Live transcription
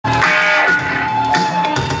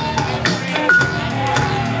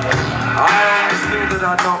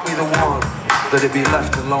that it be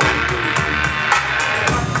left alone.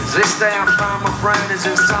 This day I found my friend is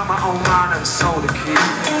inside my own mind and soul to keep.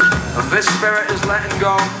 And this spirit is letting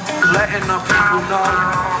go, letting the people know.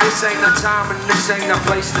 This ain't the time and this ain't the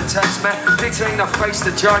place to test me. This ain't the face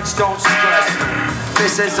to judge, don't stress me.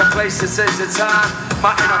 This is the place, this is the time.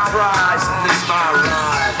 My enterprise and this my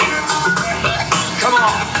ride. Come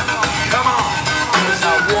on, come on. Cause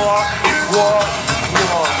I walk, walk,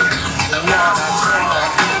 walk. What I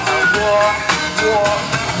talk. I walk, walk,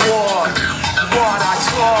 walk. What I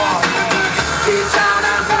talk. Deep down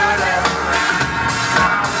and dirty.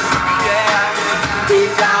 Yeah,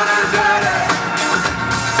 deep down and dirty.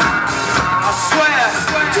 I swear,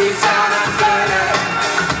 deep down and dirty.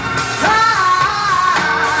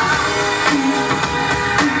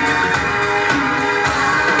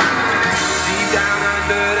 Deep down and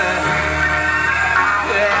dirty.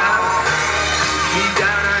 Yeah, deep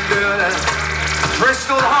down and dirty.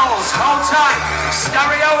 Crystal holes, hold tight.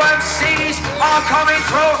 Stereo MCs are coming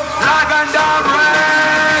through live and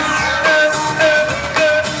direct.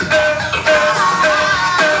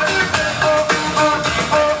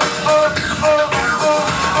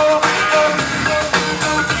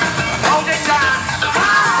 Hold it down.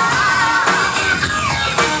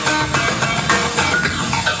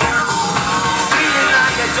 Feeling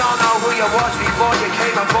like you don't know who you was before you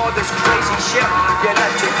came aboard this crazy ship. You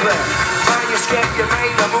left your clip. You skipped, you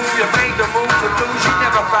made the move to lose, you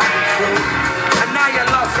never found it through. And now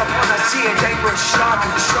you're lost upon a sea of dangerous shark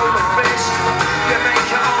and shoulder fish. You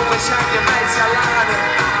make your own wish and your meds aligning.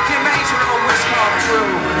 You made your own wish come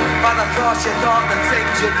true. But the thoughts you thought, the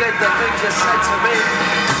things you did, the things you said to me.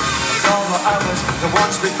 All the others, the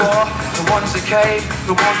ones before, the ones that came,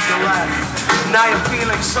 the ones that left. Now you're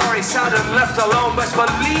feeling sorry, sad and left alone. Best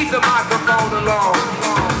believe the microphone alone.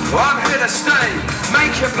 I'm here to stay,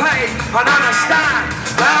 make you pay and understand.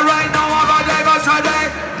 There ain't no other day but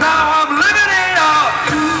today. Now I'm living it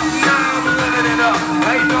up. Now I'm living it up.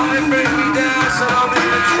 Ain't nothing bring me down, so I'm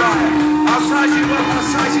gonna try. I'll size you up, I'll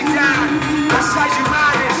size you down. I'll size you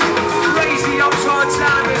round, it's crazy up to our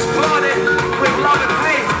time. It's flooded with love and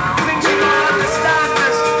hate. Things you don't understand,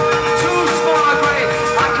 this too small and great.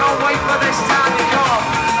 I can't wait for this time to come.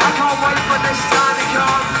 I can't wait for this time to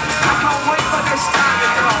come. I can't wait for this time to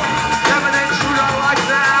come. Living in true to life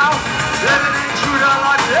now. Living in true to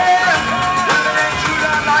life there. Living in true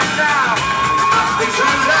to life now. Must be true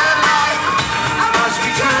to life. Must be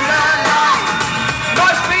true to life.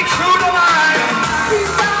 Must be true to life.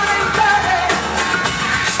 He's down and dirty.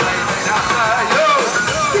 Slaving after you.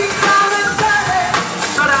 He's down and dirty.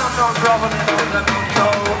 So down, don't grovel and don't let me go.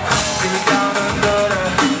 He's down and dirty.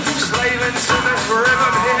 Slaving to this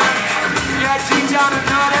rhythm here. Yeah, deep down and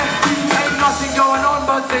dirty. Ain't nothing going on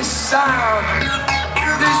but this sound.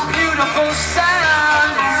 This beautiful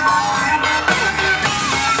sound.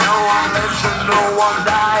 No one lives and no one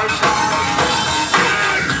dies.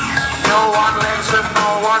 No one lives and no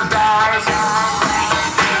one dies.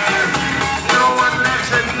 No one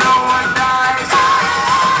lives and no one dies.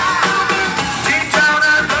 Deep down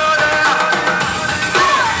and dirty.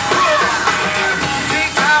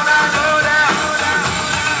 Deep down and dirty.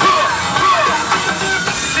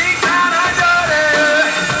 Deep down and dirty.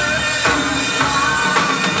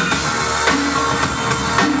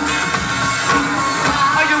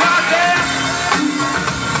 Are you out there?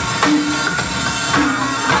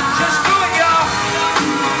 Just do it, y'all.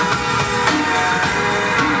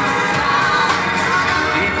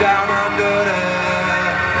 Deep down and dirty.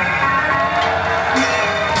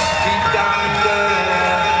 Deep down and dirty.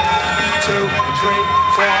 2, 3,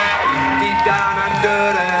 4. Deep down and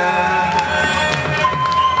dirty.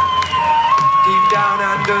 Deep down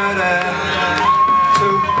and dirty.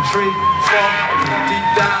 2, 3, 4. Deep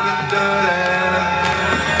down and dirty.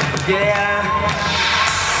 Yeah.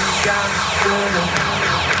 Deep down and dirty.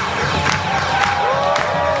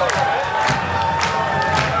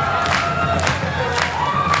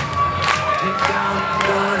 Deep down and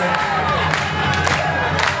dirty.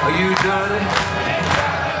 Are you dirty?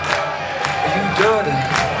 Are you dirty?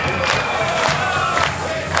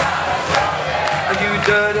 Are you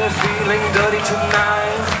dirty? Feeling dirty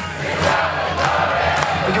tonight?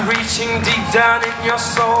 Are you reaching deep down in your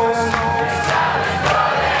soul?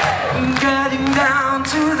 Getting down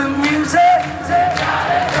to the music.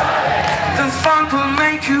 The funk will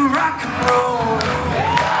make you rock and roll.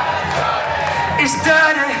 It's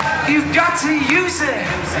dirty, you've got to use it.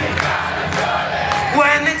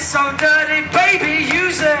 When it's so dirty, baby,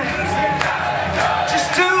 use it.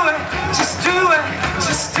 Just do it, just do it,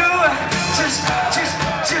 just do it.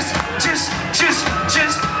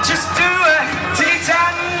 Just do it. Deep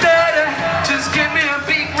down and dirty. Just give me a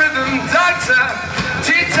beat rhythm, like her.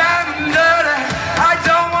 Tea time and dirty, I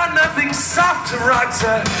don't want nothing soft to rock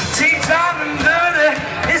her. Tea time and dirty.